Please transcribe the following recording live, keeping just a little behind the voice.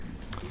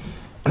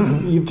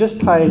You've just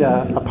played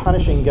a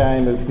punishing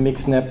game of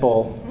mixed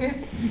netball.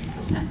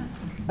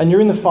 And you're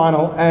in the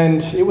final,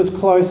 and it was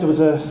close. It was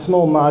a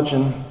small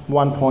margin,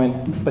 1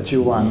 point, but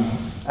you won.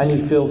 And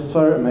you feel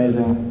so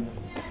amazing.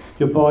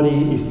 Your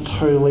body is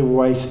totally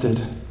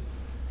wasted.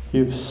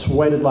 You've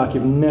sweated like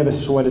you've never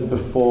sweated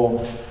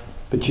before,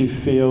 but you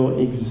feel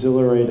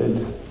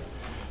exhilarated.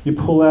 You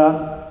pull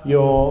out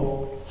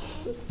your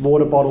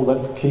water bottle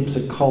that keeps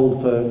it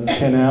cold for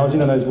 10 hours. You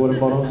know those water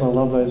bottles? I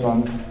love those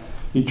ones.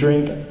 You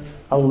drink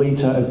a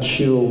litre of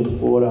chilled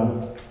water,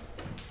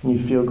 and you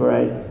feel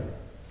great.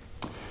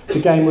 The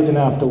game was an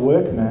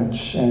after-work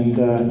match,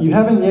 and you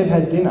haven't yet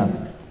had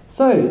dinner.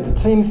 So the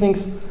team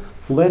thinks,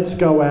 let's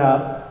go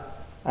out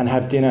and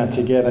have dinner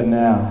together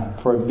now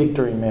for a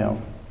victory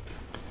meal.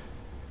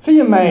 For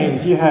your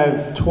mains, you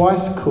have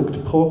twice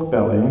cooked pork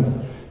belly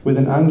with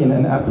an onion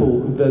and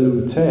apple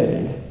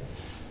velouté,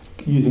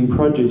 using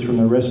produce from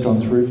the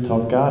restaurant's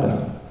rooftop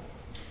garden.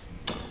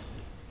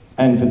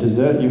 And for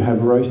dessert, you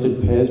have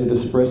roasted pears with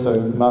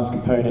espresso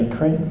mascarpone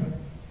cream.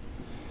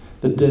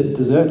 The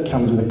dessert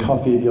comes with a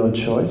coffee of your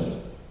choice.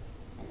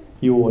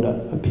 You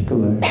order a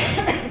piccolo.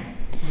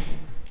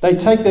 They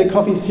take their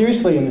coffee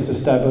seriously in this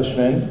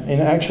establishment. In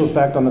actual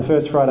fact, on the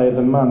first Friday of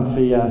the month,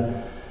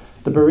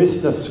 the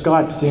barista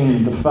Skypes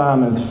in the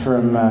farmers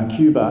from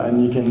Cuba,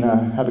 and you can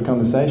have a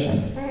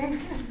conversation.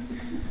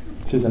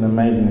 This is an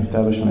amazing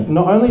establishment.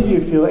 Not only do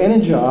you feel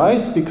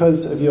energised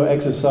because of your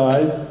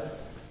exercise,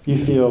 you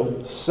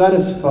feel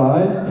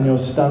satisfied in your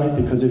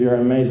stomach because of your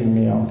amazing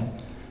meal.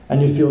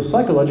 And you feel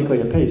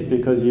psychologically at peace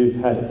because you've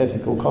had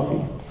ethical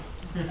coffee.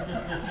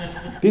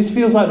 This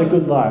feels like the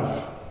good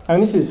life.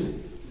 And this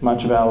is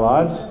much of our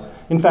lives.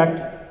 In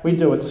fact, we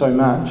do it so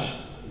much.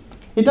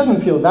 It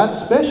doesn't feel that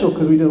special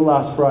because we did it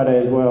last Friday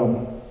as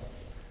well.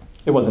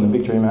 It wasn't a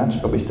victory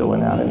match, but we still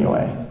went out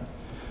anyway.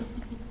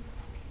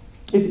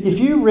 If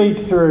you read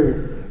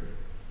through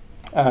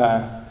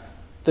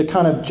the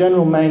kind of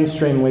general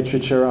mainstream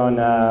literature on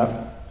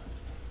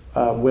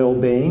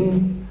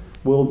well-being,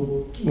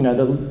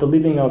 the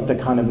living of the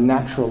kind of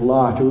natural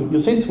life, you'll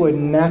see this word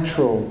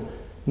natural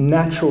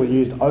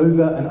used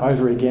over and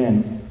over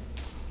again.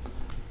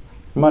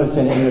 You might have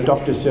seen it in the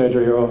doctor's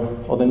surgery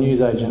or the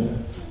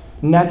newsagent.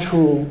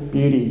 Natural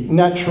beauty,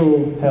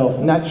 natural health,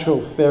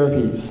 natural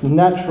therapies,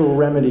 natural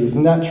remedies,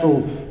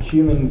 natural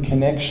human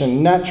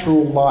connection,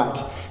 natural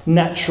light,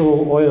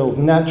 natural oils,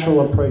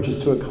 natural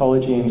approaches to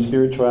ecology and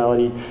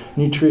spirituality,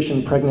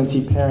 nutrition,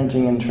 pregnancy,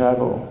 parenting and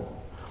travel.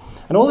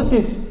 And all of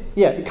this,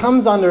 it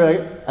comes under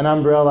an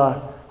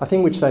umbrella, I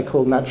think, which they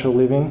call natural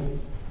living.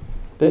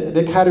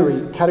 The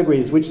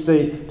categories which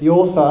the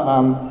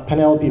author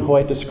Penelope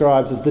Hoyt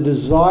describes as the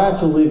desire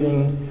to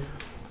living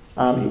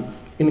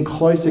in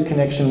closer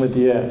connection with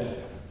the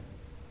earth.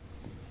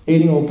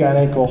 Eating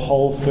organic or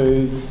whole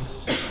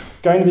foods,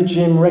 going to the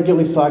gym,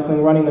 regularly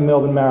cycling, running the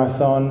Melbourne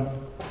Marathon,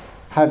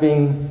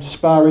 having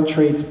spa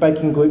retreats,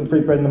 baking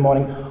gluten-free bread in the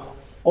morning.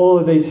 All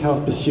of these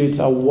health pursuits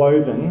are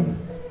woven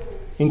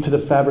into the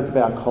fabric of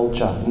our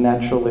culture,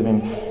 natural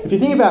living. If you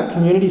think about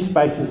community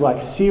spaces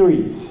like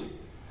Ceres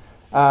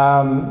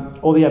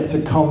or the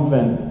Abbotsford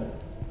Convent,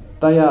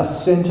 they are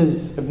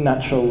centres of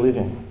natural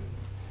living.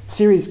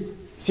 Ceres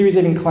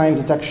even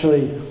claims it's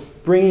actually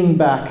bringing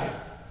back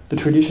the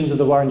traditions of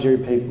the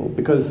Wurundjeri people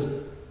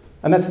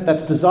and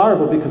that's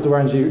desirable because the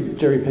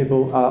Wurundjeri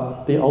people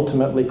are the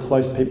ultimately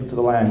close people to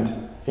the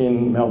land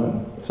in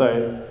Melbourne.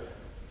 So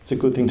it's a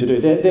good thing to do.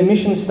 Their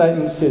mission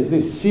statement says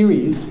this: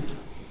 Ceres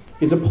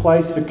is a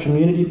place for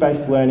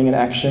community-based learning and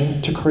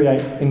action to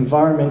create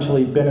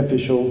environmentally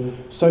beneficial,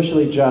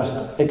 socially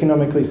just,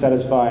 economically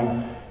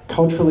satisfying,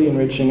 culturally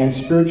enriching and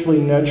spiritually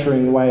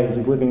nurturing ways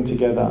of living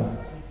together.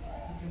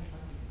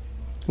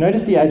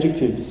 Notice the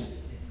adjectives: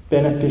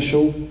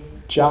 beneficial,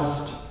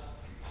 just,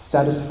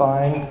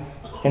 satisfying,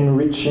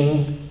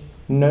 enriching,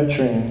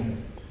 nurturing.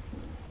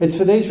 It's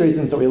for these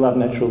reasons that we love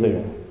natural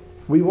living.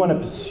 We want to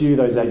pursue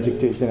those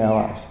adjectives in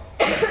our lives.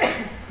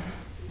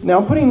 Now,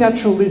 I'm putting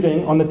natural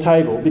living on the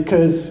table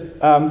because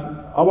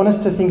I want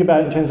us to think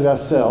about it in terms of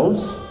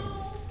ourselves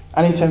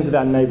and in terms of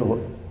our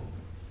neighbourhood.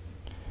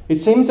 It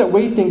seems that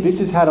we think this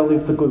is how to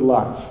live the good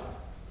life.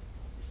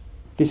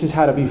 This is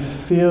how to be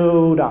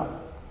filled up.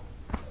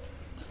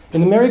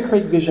 In the Merri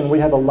Creek Vision, we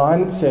have a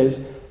line that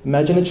says,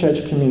 imagine a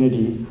church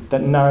community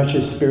that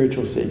nourishes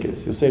spiritual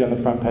seekers. You'll see it on the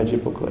front page of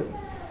your booklet.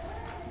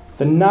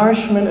 The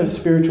nourishment of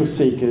spiritual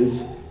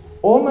seekers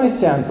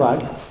almost sounds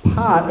like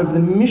part of the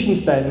mission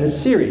statement of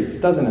Ceres,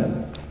 doesn't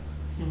it?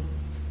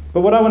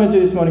 But what I want to do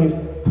this morning is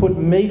put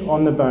meat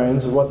on the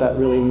bones of what that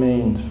really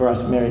means for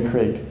us at Merri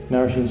Creek,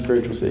 nourishing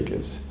spiritual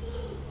seekers.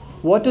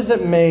 What does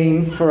it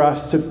mean for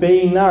us to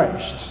be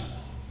nourished?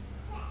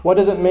 What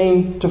does it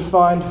mean to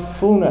find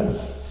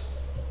fullness?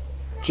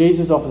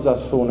 Jesus offers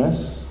us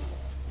fullness.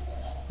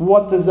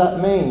 What does that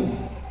mean?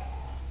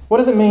 What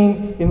does it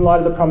mean in light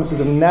of the promises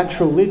of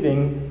natural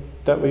living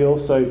that we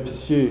also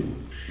pursue?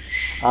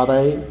 Are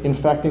they, in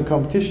fact, in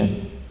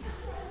competition?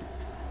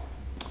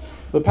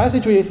 The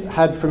passage we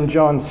had from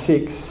John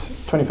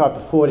 6, 25 to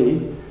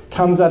 40,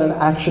 comes at an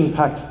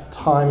action-packed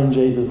time in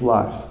Jesus'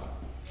 life.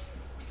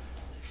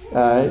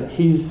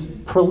 He's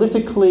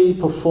prolifically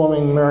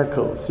performing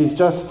miracles. He's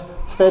just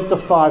fed the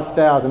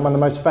 5,000, one of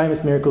the most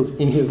famous miracles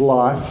in his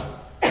life.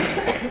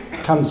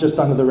 Comes just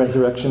under the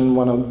resurrection,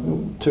 one or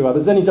two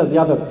others. Then he does the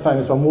other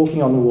famous one,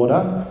 walking on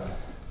water,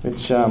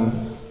 which,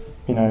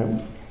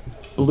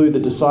 blew the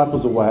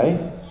disciples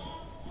away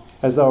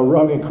as they were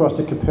rowing across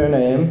to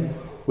Capernaum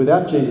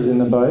without Jesus in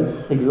the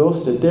boat,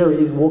 exhausted. There he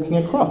is walking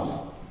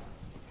across.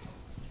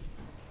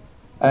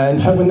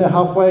 And when they're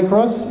halfway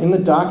across, in the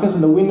darkness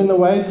and the wind and the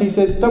waves, he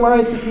says, "Don't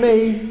worry, it's just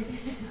me."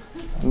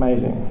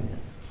 Amazing.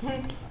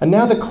 And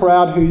now the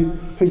crowd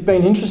who's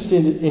been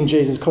interested in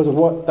Jesus because of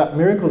what that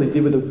miracle he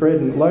did with the bread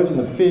and loaves and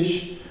the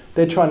fish,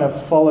 they're trying to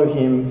follow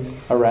him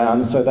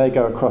around, so they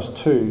go across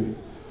too.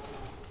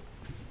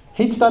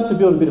 He'd started to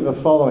build a bit of a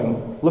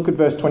following. Look at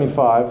verse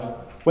 25.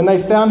 When they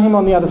found him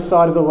on the other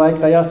side of the lake,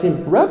 they asked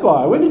him,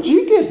 "Rabbi, when did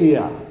you get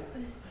here?"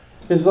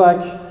 It's like,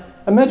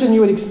 imagine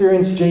you had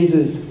experienced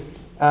Jesus.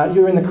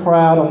 You're in the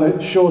crowd on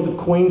the shores of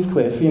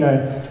Queenscliff,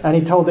 and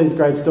he told these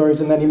great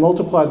stories, and then he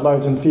multiplied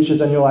loaves and fishes,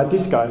 and you're like,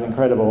 this guy's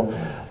incredible.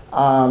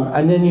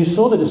 And then you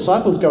saw the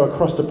disciples go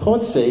across to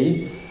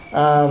Portsea,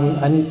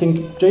 and you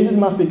think, Jesus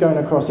must be going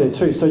across there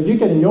too. So you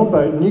get in your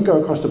boat and you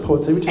go across to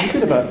Portsea, which is a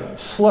bit of a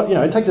slow,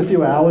 it takes a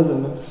few hours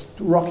and it's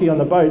rocky on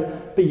the boat,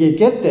 but you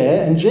get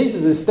there and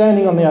Jesus is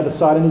standing on the other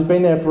side and he's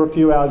been there for a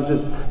few hours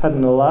just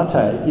having a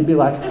latte. You'd be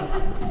like,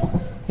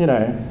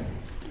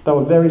 they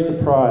were very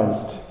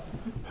surprised.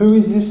 Who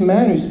is this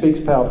man who speaks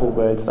powerful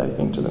words, they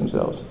think to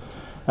themselves,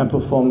 and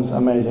performs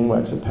amazing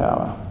works of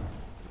power?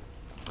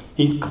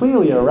 He's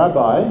clearly a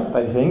rabbi,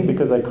 they think,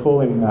 because they call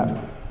him that.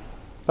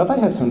 But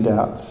they have some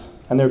doubts,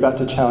 and they're about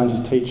to challenge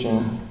his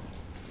teaching.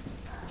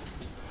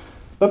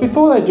 But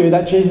before they do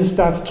that, Jesus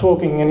starts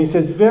talking, and he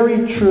says,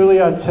 "Very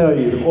truly I tell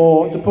you,"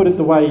 or to put it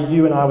the way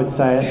you and I would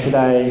say it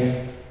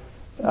today,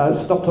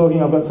 "Stop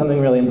talking, I've got something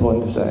really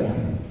important to say."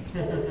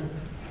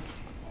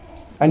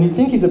 And you'd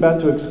think he's about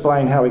to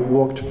explain how he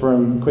walked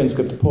from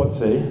Queenscliff to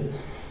Portsea,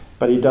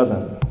 but he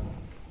doesn't.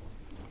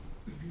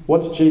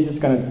 What's Jesus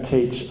going to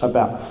teach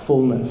about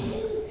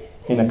fullness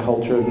in a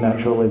culture of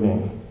natural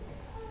living?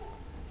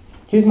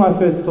 Here's my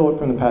first thought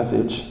from the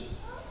passage.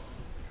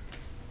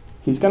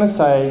 He's going to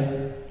say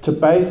to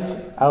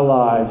base our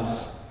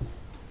lives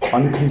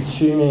on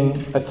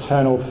consuming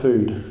eternal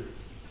food.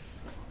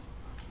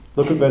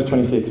 Look at verse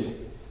 26.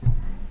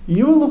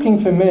 "You are looking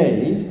for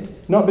me,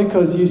 not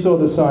because you saw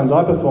the signs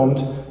I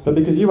performed, but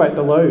because you ate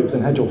the loaves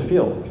and had your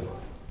fill.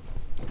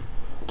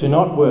 Do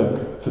not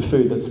work for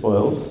food that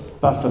spoils,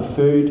 but for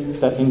food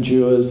that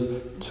endures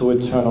to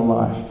eternal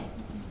life,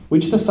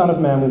 which the Son of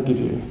Man will give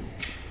you.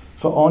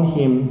 For on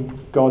him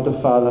God the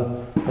Father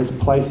has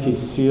placed his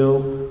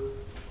seal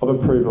of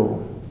approval."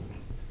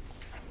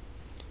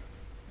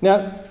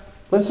 Now,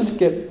 let's just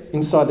get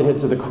inside the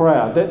heads of the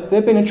crowd.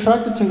 They've been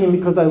attracted to him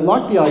because they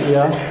like the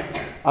idea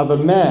of a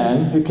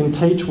man who can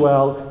teach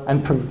well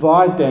and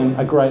provide them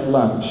a great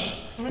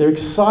lunch. They're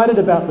excited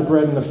about the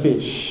bread and the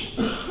fish.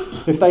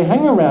 If they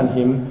hang around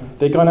him,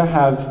 they're going to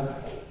have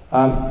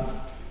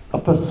a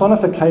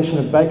personification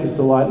of Baker's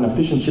Delight and a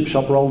fish and chip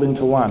shop rolled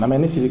into one. I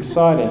mean, this is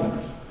exciting.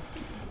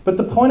 But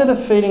the point of the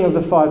feeding of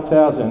the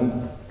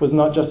 5,000 was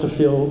not just to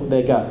fill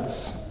their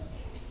guts.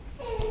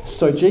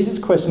 So Jesus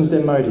questions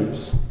their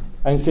motives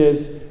and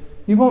says,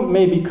 "You want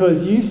me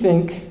because you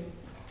think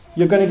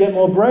you're going to get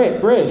more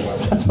bread.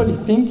 That's what you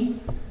think?"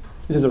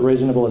 This is a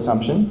reasonable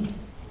assumption.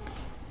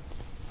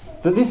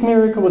 That this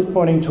miracle was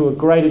pointing to a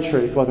greater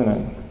truth, wasn't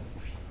it?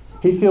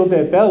 He filled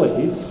their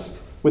bellies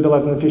with the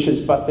loaves and the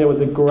fishes, but there was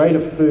a greater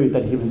food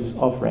that he was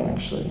offering,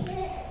 actually.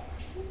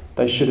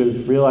 They should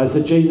have realised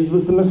that Jesus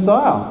was the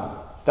Messiah.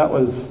 That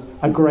was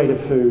a greater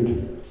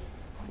food.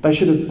 They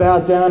should have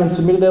bowed down and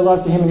submitted their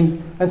lives to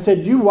him and said,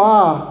 "You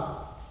are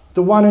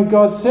the one who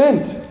God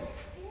sent."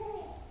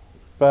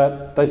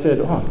 But they said,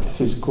 "Oh,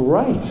 this is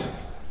great.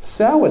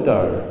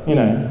 Sourdough,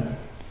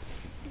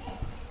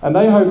 And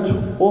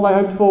all they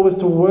hoped for was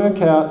to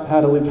work out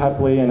how to live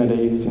happily and at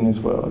ease in this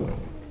world.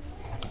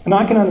 And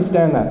I can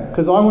understand that,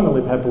 because I want to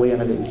live happily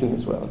and at ease in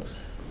this world.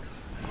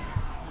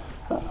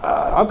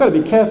 I've got to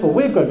be careful,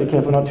 we've got to be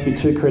careful not to be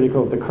too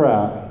critical of the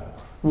crowd.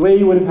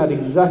 We would have had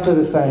exactly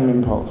the same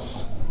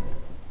impulse.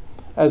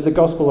 As the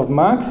Gospel of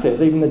Mark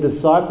says, even the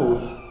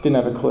disciples didn't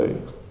have a clue.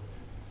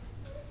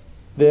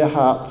 Their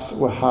hearts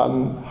were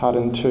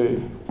hardened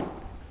too.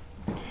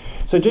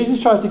 So Jesus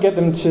tries to get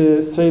them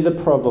to see the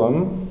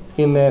problem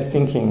in their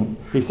thinking.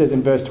 He says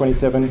in verse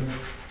 27,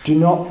 "Do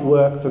not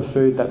work for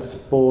food that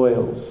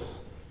spoils."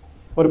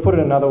 Or to put it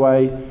another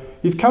way,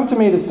 "You've come to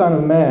me, the Son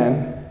of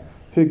Man,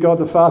 who God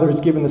the Father has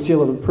given the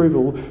seal of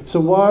approval, so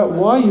why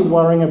are you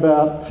worrying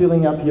about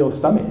filling up your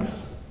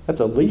stomachs? That's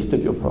the least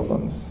of your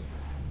problems.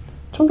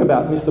 Talk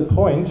about miss the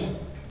point.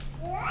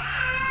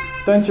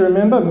 Don't you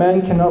remember,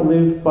 man cannot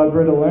live by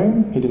bread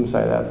alone?" He didn't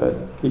say that, but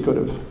he could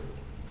have.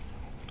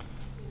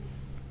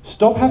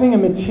 Stop having a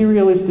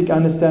materialistic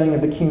understanding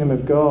of the kingdom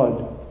of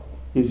God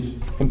is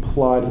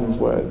implied in his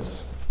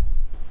words.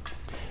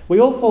 We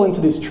all fall into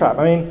this trap.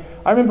 I mean,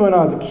 I remember when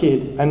I was a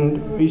kid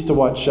and we used to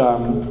watch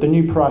The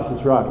New Price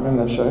is Right.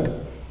 Remember that show?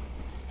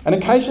 And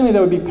occasionally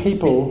there would be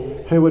people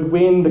who would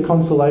win the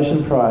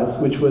consolation prize,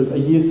 which was a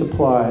year's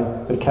supply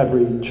of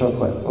Cadbury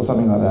chocolate or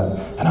something like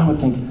that. And I would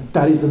think,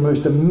 that is the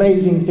most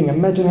amazing thing.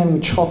 Imagine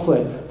having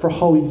chocolate for a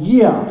whole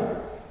year.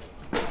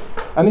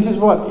 And this is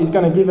what is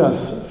going to give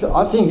us,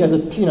 I think as a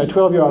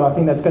 12-year-old, I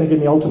think that's going to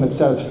give me ultimate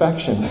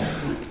satisfaction.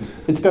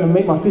 It's going to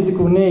meet my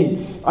physical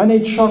needs. I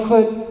need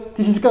chocolate.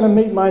 This is going to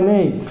meet my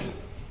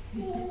needs.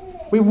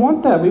 We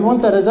want that. We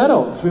want that as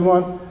adults. We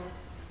want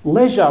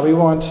leisure. We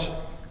want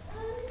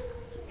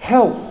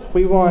health.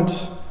 We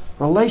want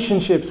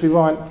relationships. We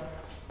want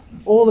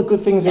all the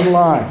good things in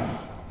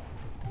life.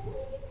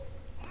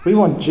 We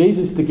want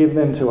Jesus to give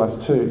them to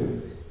us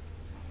too.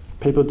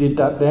 People did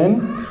that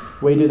then.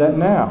 We do that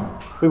now.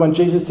 We want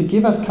Jesus to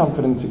give us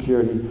comfort and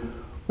security.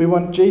 We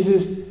want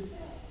Jesus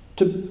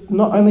to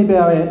not only be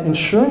our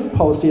insurance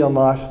policy on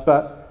life,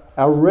 but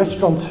our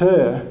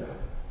restaurateur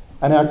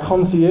and our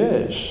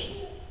concierge.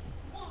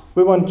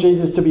 We want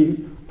Jesus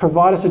to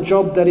provide us a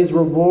job that is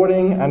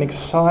rewarding and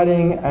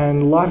exciting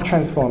and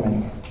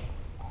life-transforming.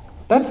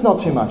 That's not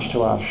too much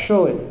to ask,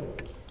 surely.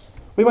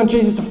 We want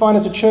Jesus to find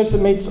us a church that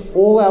meets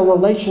all our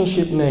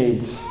relationship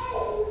needs.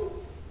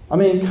 I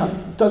mean,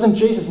 doesn't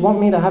Jesus want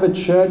me to have a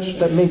church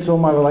that meets all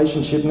my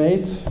relationship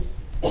needs?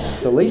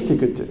 It's the least he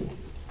could do.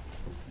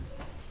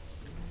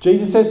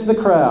 Jesus says to the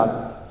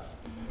crowd,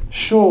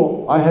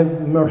 "Sure, I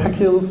have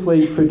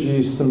miraculously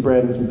produced some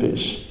bread and some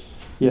fish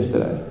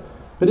yesterday,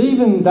 but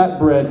even that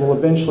bread will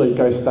eventually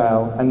go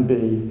stale and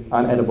be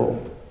unedible.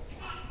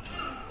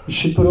 You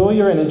should put all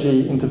your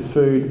energy into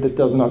food that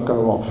does not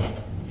go off,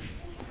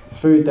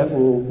 food that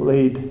will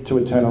lead to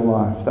eternal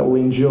life, that will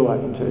endure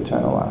into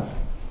eternal life."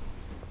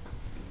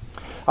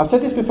 I've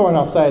said this before and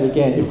I'll say it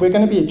again. If we're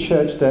going to be a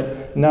church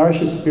that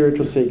nourishes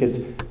spiritual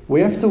seekers,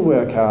 we have to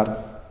work out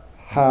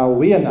how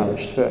we are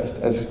nourished first,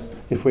 as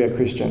if we are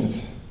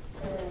Christians.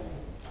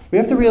 We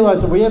have to realise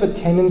that we have a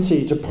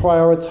tendency to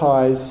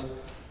prioritise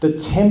the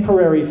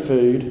temporary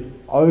food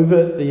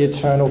over the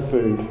eternal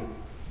food.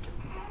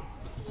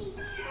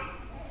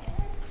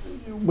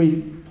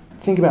 We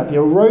think about the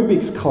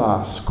aerobics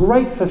class,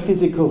 great for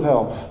physical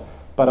health,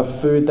 but a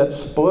food that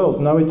spoils,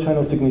 no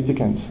eternal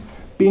significance.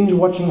 Binge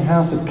watching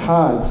House of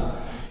Cards,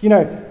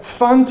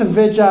 fun to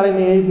veg out in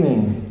the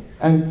evening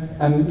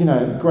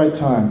and great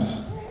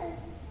times.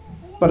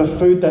 But a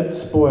food that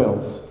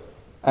spoils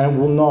and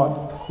will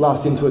not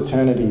last into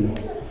eternity.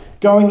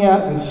 Going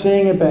out and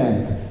seeing a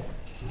band,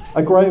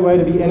 a great way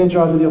to be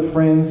energised with your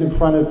friends in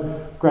front of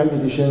great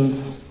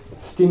musicians,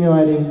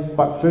 stimulating,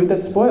 but food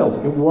that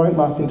spoils. It won't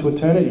last into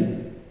eternity.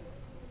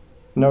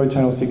 No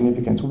eternal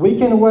significance.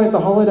 Weekend away at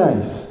the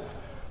holidays.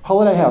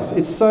 Holiday house.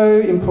 It's so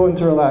important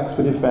to relax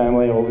with your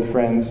family or with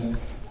friends,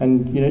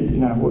 and you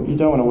don't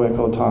want to work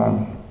all the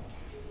time.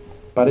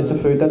 But it's a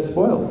food that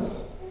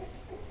spoils.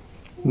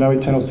 No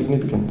eternal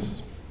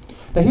significance.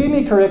 Now hear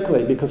me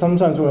correctly, because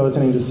sometimes when we're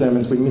listening to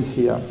sermons we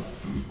mishear.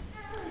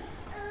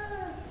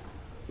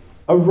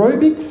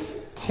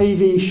 Aerobics,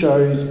 TV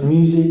shows,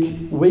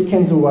 music,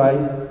 weekends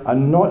away are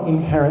not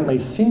inherently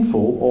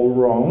sinful or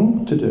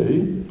wrong to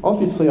do.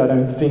 Obviously I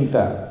don't think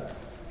that.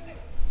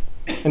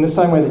 In the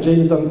same way that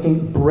Jesus doesn't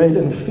think bread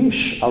and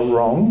fish are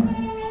wrong.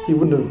 He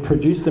wouldn't have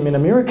produced them in a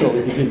miracle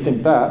if he did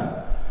think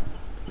that.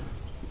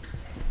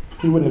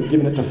 He wouldn't have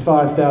given it to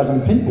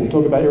 5,000 people.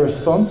 Talk about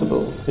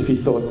irresponsible if he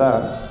thought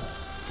that.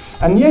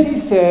 And yet he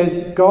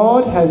says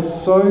God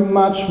has so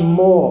much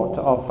more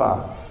to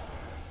offer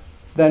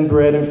than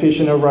bread and fish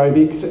and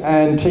aerobics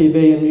and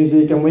TV and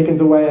music and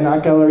weekends away and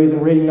art galleries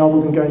and reading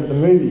novels and going to the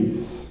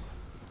movies.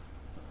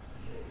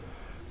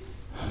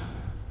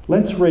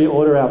 Let's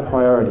reorder our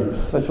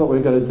priorities. That's what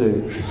we've got to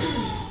do.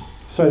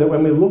 So that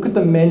when we look at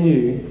the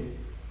menu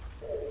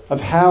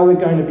of how we're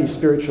going to be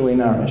spiritually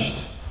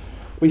nourished,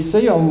 we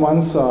see on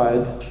one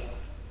side,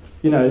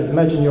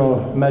 imagine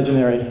your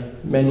imaginary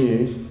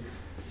menu.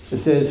 It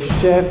says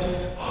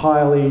chef's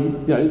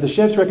the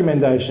chef's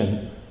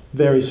recommendation,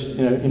 very,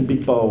 in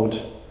big bold,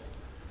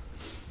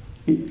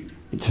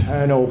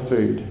 eternal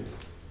food.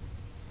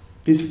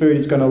 This food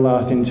is going to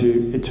last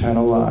into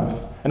eternal life.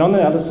 And on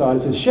the other side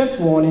it says chef's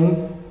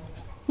warning,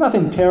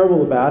 nothing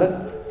terrible about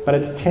it, but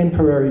it's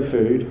temporary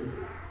food.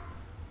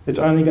 It's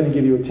only going to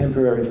give you a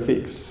temporary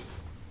fix.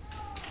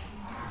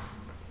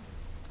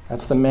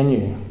 That's the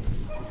menu.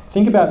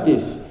 Think about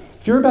this.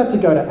 If you're about to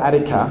go to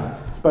Attica,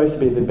 it's supposed to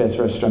be the best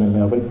restaurant in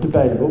Melbourne,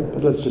 debatable,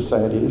 but let's just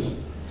say it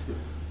is.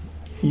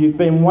 You've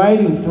been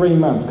waiting 3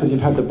 months because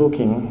you've had the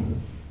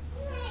booking,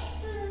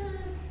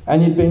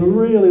 and you've been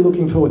really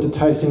looking forward to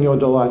tasting your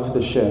delight to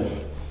the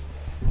chef.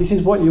 This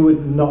is what you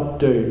would not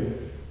do.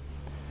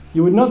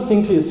 You would not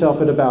think to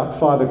yourself at about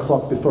 5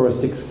 o'clock before a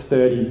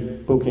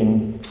 6:30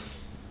 booking,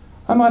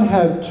 I might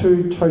have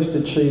 2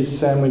 toasted cheese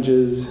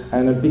sandwiches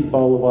and a big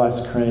bowl of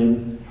ice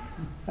cream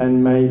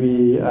and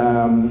maybe,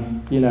 a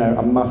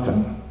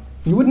muffin.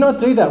 You would not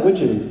do that, would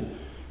you?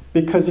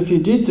 Because if you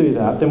did do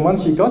that, then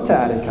once you got to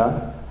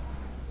Attica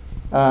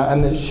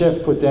and the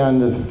chef put down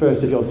the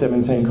first of your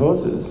 17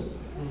 courses,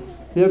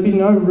 there would be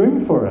no room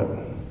for it.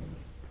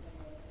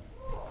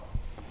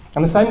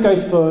 And the same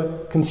goes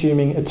for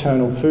consuming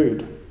eternal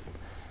food.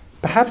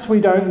 Perhaps we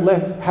don't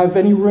have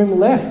any room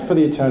left for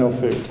the eternal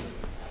food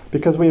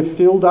because we have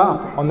filled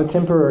up on the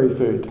temporary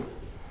food.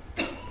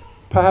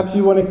 Perhaps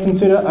you want to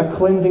consider a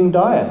cleansing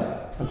diet.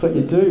 That's what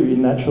you do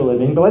in natural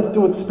living, but let's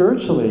do it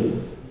spiritually.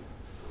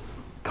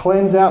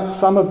 Cleanse out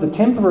some of the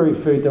temporary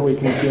food that we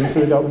consume so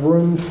we've got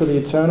room for the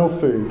eternal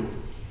food.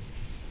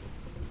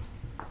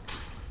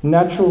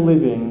 Natural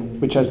living,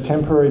 which has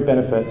temporary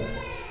benefit,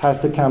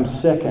 has to come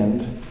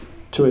second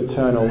to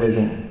eternal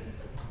living.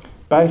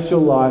 Base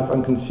your life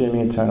on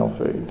consuming eternal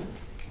food.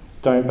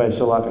 Don't base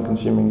your life on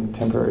consuming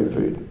temporary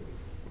food.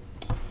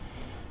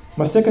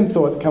 My second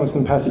thought that comes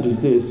from the passage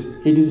is this: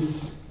 it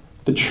is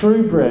the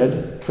true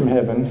bread from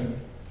heaven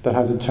that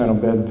has eternal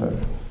benefit.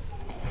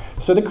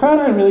 So the crowd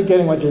aren't really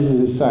getting what Jesus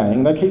is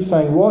saying. They keep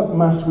saying, what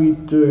must we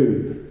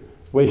do?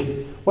 What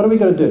do we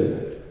got to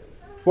do?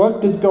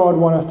 What does God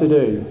want us to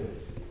do?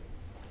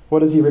 What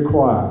does he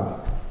require?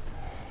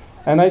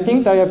 And they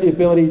think they have the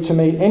ability to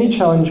meet any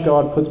challenge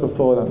God puts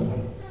before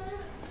them.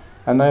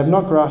 And they have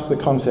not grasped the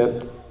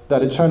concept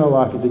that eternal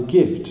life is a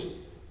gift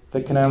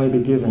that can only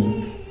be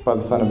given by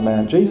the Son of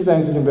Man. Jesus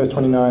answers in verse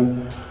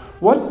 29,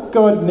 what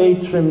God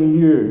needs from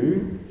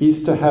you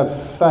is to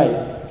have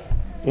faith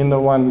in the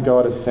one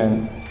God has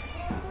sent.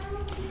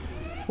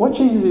 What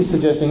Jesus is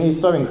suggesting is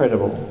so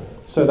incredible.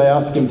 So they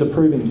ask him to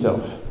prove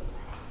himself.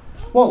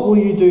 What will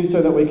you do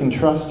so that we can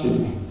trust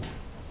you?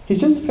 He's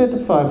just fed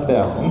the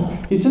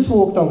 5,000. He's just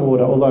walked on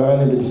water, although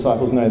only the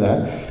disciples know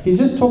that. He's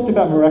just talked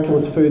about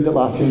miraculous food that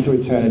lasts into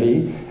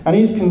eternity. And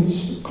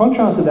he's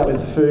contrasted that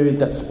with food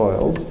that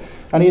spoils.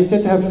 And he is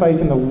said to have faith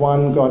in the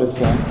one God has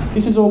sent.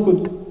 This is all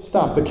good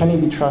stuff, but can he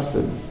be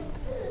trusted?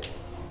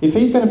 If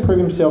he's going to prove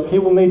himself, he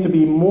will need to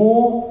be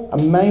more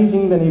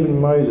amazing than even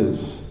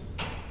Moses,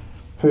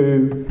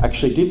 who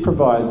actually did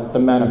provide the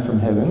manna from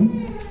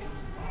heaven.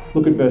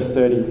 Look at verse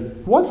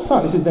 30. What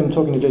sign, this is them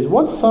talking to Jesus,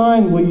 what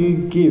sign will you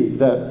give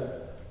that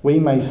we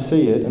may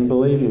see it and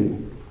believe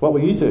you? What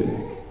will you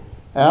do?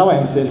 Our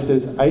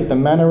ancestors ate the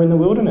manna in the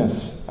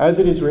wilderness. As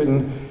it is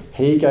written,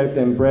 he gave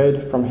them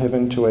bread from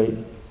heaven to eat.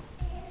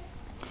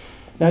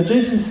 Now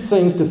Jesus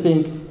seems to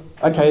think,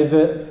 okay,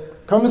 the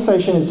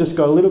conversation has just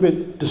got a little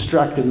bit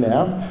distracted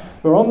now.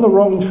 We're on the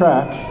wrong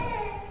track.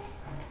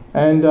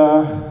 And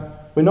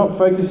we're not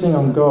focusing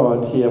on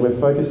God here. We're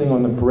focusing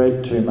on the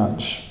bread too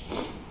much.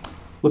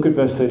 Look at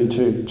verse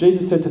 32.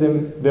 Jesus said to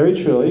them, very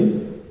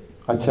truly,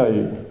 I tell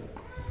you,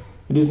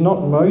 it is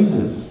not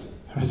Moses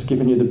who has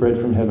given you the bread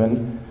from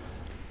heaven,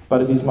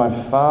 but it is my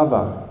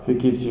Father who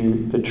gives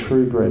you the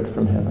true bread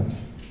from heaven.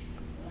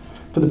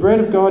 For the bread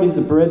of God is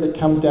the bread that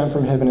comes down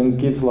from heaven and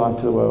gives life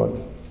to the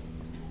world.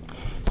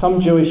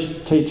 Some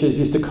Jewish teachers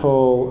used to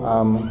call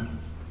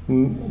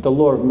the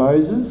law of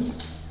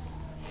Moses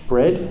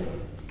bread.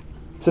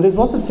 So there's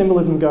lots of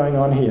symbolism going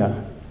on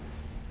here.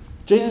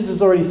 Jesus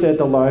has already said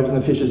the loaves and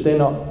the fishes, they're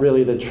not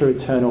really the true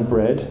eternal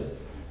bread.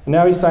 And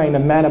now he's saying the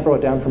manna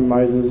brought down from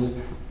Moses,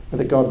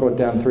 that God brought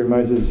down through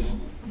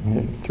Moses,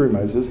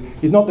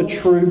 is not the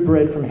true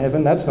bread from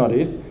heaven. That's not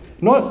it.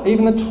 Not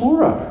even the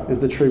Torah is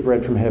the true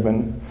bread from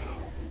heaven.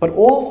 But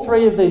all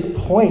three of these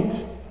point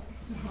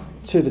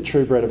to the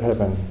true bread of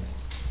heaven.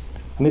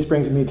 And this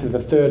brings me to the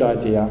third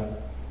idea.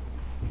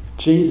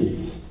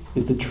 Jesus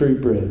is the true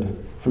bread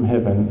from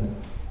heaven.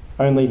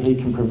 Only he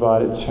can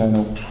provide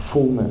eternal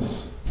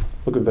fullness.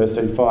 Look at verse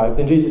 35.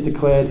 Then Jesus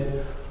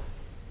declared,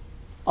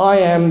 I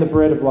am the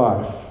bread of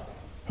life.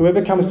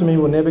 Whoever comes to me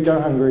will never go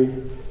hungry,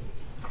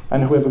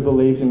 and whoever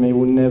believes in me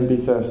will never be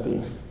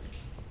thirsty.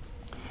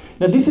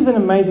 Now this is an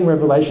amazing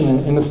revelation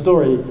in the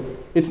story.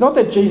 It's not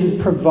that Jesus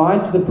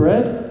provides the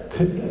bread,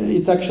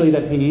 it's actually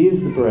that he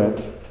is the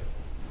bread.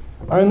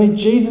 Only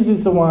Jesus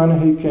is the one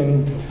who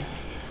can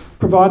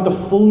provide the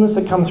fullness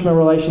that comes from a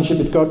relationship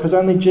with God, because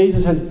only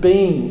Jesus has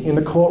been in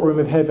the courtroom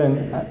of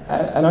heaven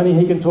and only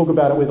he can talk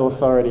about it with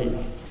authority.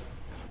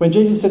 When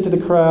Jesus said to the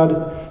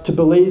crowd to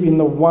believe in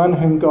the one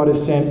whom God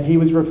has sent, he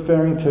was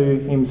referring to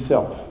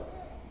himself.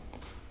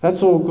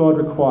 That's all God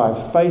requires,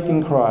 faith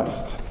in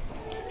Christ.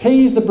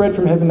 He is the bread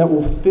from heaven that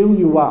will fill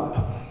you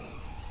up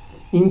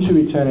into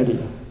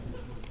eternity.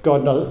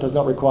 God does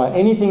not require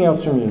anything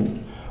else from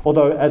you.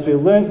 Although, as we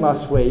learnt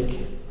last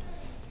week,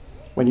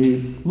 when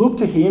you look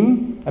to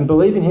him and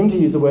believe in him, to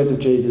use the words of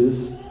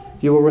Jesus,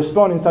 you will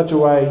respond in such a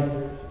way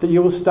that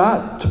you will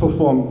start to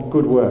perform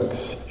good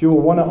works. You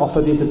will want to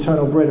offer this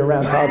eternal bread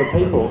around to other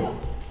people.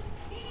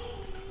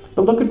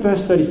 But look at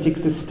verse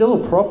 36, there's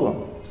still a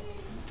problem.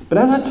 But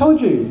as I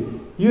told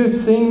you, you have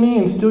seen me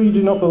and still you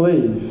do not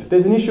believe.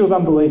 There's an issue of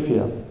unbelief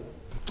here.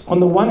 On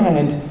the one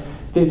hand,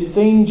 they've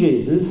seen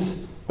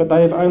Jesus, but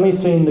they have only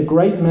seen the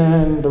great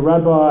man, the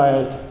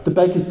rabbi, the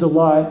baker's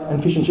delight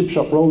and fish and chip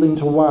shop rolled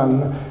into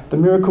one, the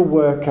miracle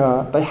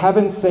worker. They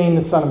haven't seen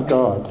the Son of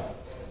God.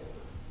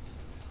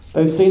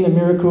 They've seen the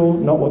miracle,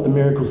 not what the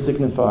miracle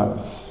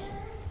signifies.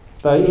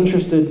 They're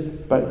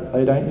interested, but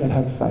they don't yet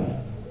have faith.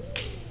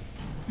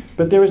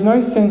 But there is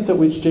no sense at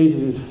which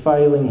Jesus is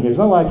failing here. It's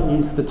not like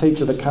he's the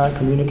teacher that can't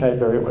communicate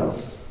very well.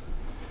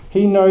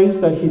 He knows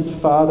that his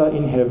Father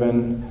in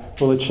heaven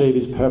will achieve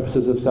his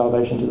purposes of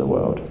salvation to the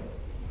world.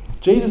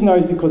 Jesus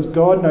knows because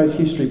God knows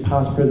history,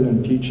 past, present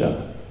and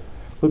future.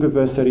 Look at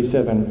verse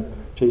 37.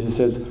 Jesus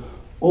says,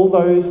 all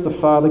those the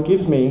Father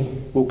gives me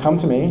will come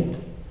to me,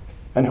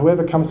 and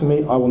whoever comes to me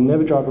I will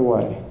never drive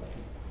away.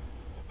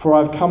 For I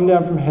have come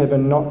down from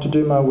heaven not to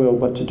do my will,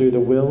 but to do the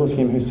will of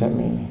him who sent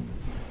me.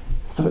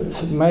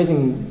 It's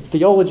amazing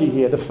theology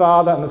here. The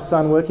Father and the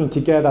Son working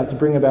together to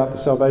bring about the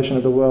salvation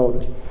of the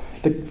world.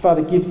 The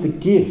Father gives the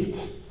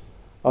gift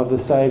of the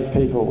saved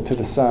people to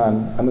the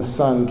Son, and the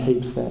Son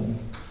keeps them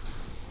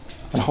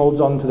and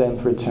holds on to them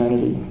for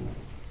eternity.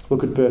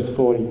 Look at verse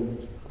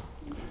 40.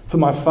 For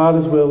my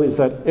Father's will is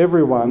that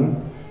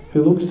everyone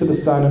who looks to the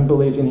Son and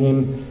believes in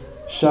him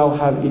shall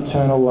have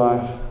eternal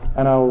life,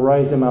 and I will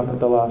raise them up at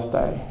the last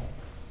day.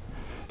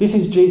 This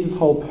is Jesus'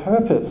 whole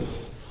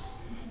purpose.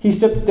 He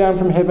stepped down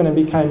from heaven and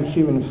became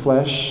human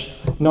flesh,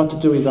 not to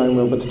do his own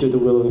will, but to do the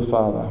will of the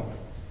Father.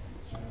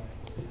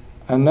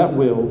 And that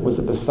will was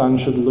that the Son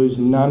should lose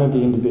none of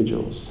the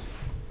individuals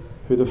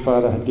who the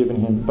Father had given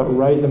him, but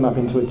raise them up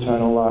into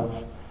eternal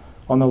life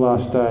on the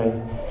last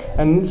day.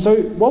 And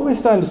so what we're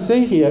starting to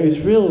see here is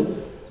real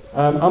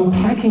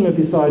unpacking of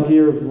this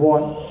idea of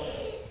what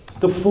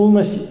the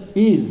fullness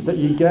is that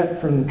you get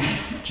from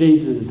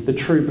Jesus, the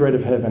true bread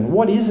of heaven.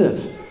 What is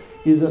it?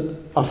 Is it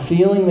a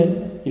feeling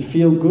that you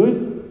feel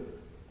good?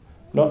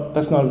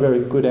 That's not a very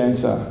good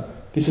answer.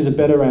 This is a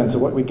better answer.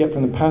 What we get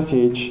from the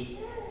passage,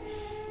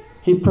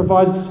 he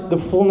provides the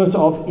fullness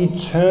of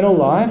eternal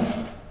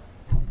life,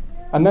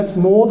 and that's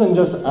more than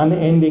just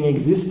unending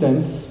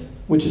existence,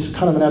 which is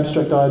kind of an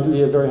abstract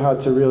idea, very hard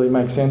to really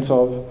make sense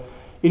of.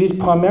 It is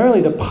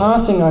primarily the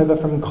passing over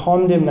from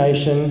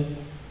condemnation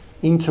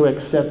into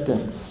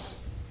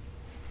acceptance.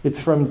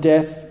 It's from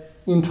death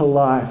into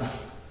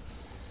life.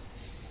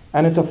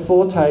 And it's a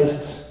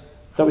foretaste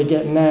that we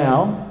get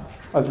now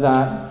of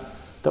that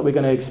we're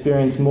going to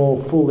experience more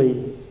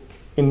fully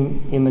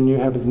in the new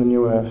heavens and the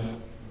new earth.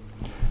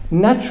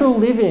 Natural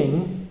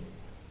living,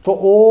 for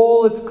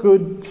all its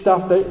good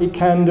stuff that it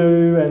can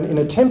do, and in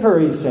a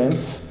temporary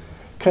sense,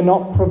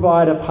 cannot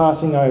provide a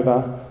passing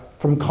over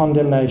from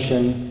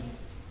condemnation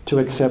to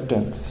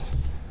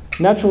acceptance.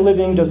 Natural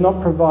living does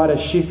not provide a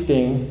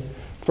shifting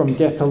from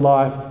death to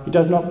life. It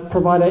does not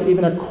provide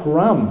even a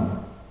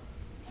crumb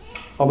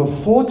of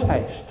a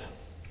foretaste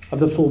of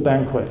the full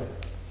banquet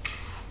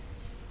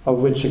of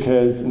which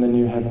occurs in the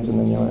new heavens and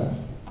the new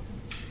earth.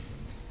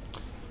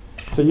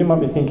 So you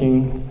might be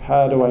thinking,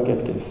 how do I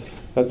get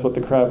this? That's what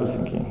the crowd was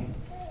thinking.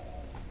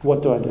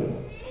 What do I do?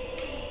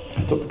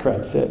 That's what the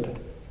crowd said.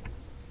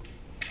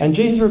 And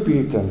Jesus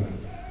rebuked them.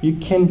 You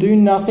can do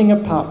nothing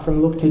apart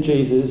from look to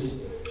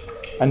Jesus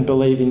and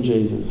believe in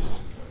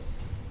Jesus.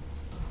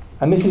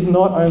 And this is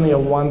not only a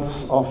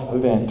once-off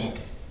event.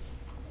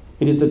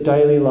 It is the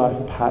daily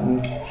life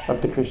pattern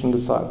of the Christian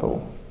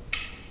disciple.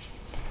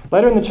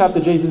 Later in the chapter,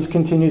 Jesus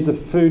continues the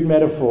food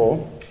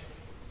metaphor.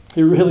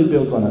 He really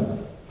builds on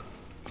it.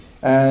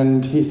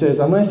 And he says,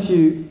 unless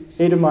you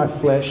eat of my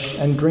flesh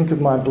and drink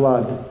of my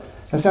blood.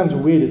 That sounds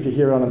weird if you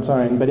hear it on its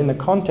own, but in the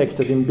context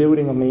of him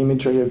building on the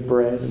imagery of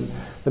bread and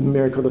the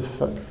miracle of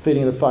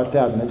feeding of the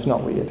 5,000, it's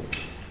not weird.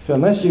 So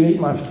unless you eat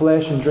my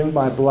flesh and drink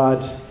my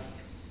blood,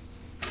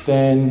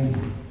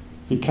 then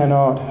you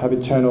cannot have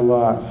eternal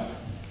life.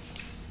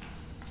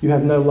 You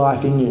have no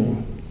life in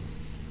you.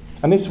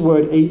 And this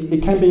word eat,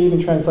 it can be even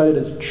translated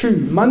as chew,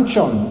 munch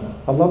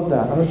on. I love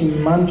that. Unless you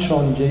munch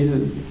on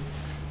Jesus.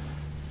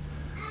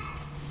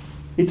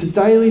 It's a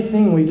daily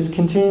thing. We just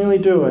continually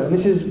do it. And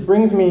this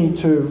brings me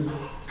to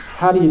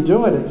how do you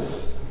do it?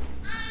 It's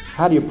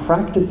how do you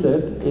practice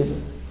it?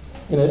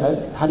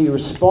 How do you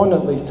respond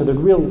at least to the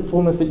real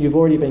fullness that you've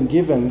already been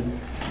given?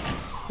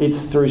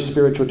 It's through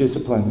spiritual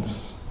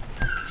disciplines.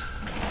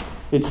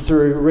 It's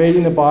through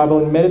reading the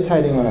Bible and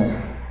meditating on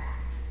it.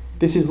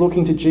 This is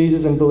looking to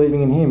Jesus and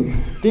believing in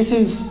him. This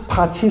is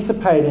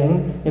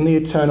participating in the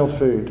eternal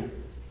food.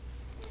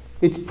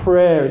 It's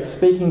prayer. It's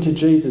speaking to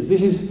Jesus.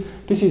 This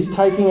is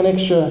taking an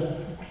extra,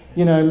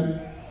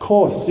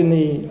 course in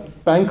the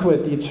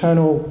banquet, the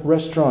eternal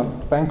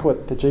restaurant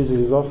banquet that Jesus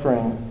is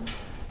offering.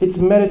 It's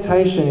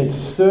meditation. It's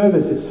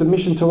service. It's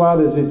submission to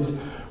others.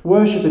 It's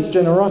worship. It's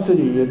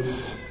generosity.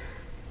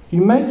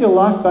 You make your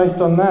life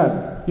based on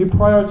that. You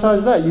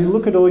prioritise that. You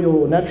look at all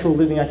your natural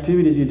living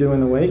activities you do in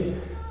the week,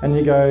 and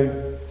you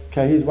go,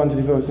 okay, here's 1, 2,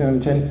 3, 4, 5, 6, 7,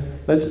 10.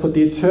 Let's put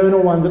the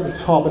eternal ones at the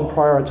top and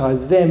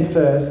prioritise them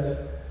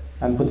first,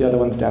 and put the other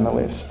ones down the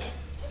list.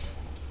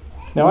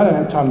 Now, I don't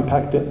have time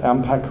to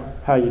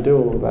unpack how you do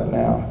all of that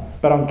now,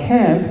 but on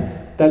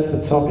camp, that's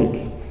the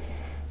topic.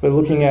 We're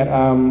looking at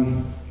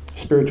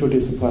spiritual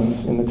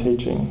disciplines in the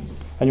teaching,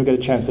 and you'll get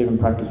a chance to even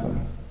practice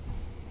them.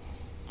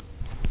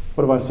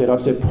 What have I said?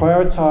 I've said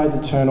prioritise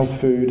eternal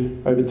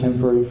food over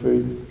temporary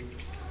food.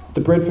 The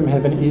bread from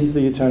heaven is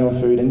the eternal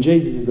food, and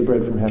Jesus is the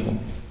bread from heaven,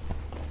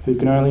 who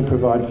can only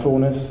provide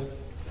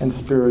fullness and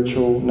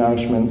spiritual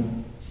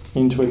nourishment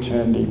into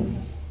eternity.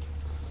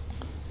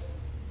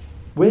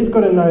 We've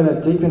got to know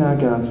that deep in our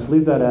guts,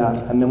 live that out,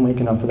 and then we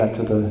can offer that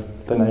to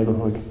the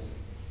neighbourhood.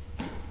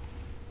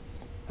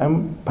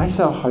 And base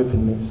our hope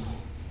in this.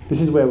 This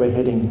is where we're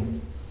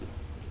heading.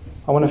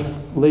 I want to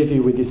leave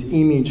you with this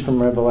image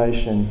from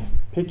Revelation.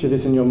 Picture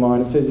this in your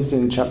mind. It says this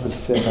in chapter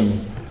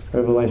 7,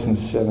 Revelation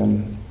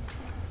 7.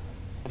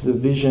 There's a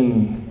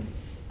vision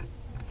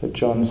that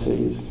John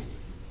sees.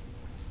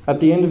 At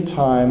the end of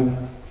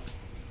time,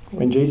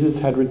 when Jesus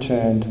had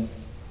returned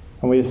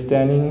and we are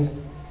standing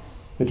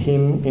with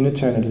him in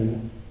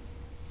eternity,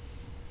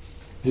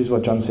 this is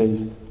what John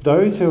sees.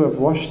 Those who have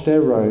washed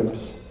their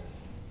robes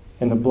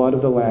in the blood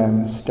of the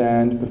Lamb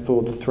stand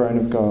before the throne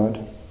of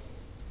God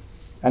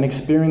and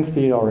experience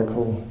the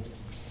oracle.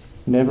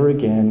 Never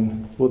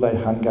again will they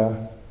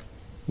hunger,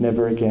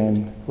 never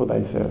again will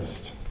they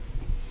thirst.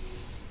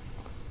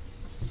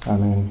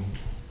 Amen.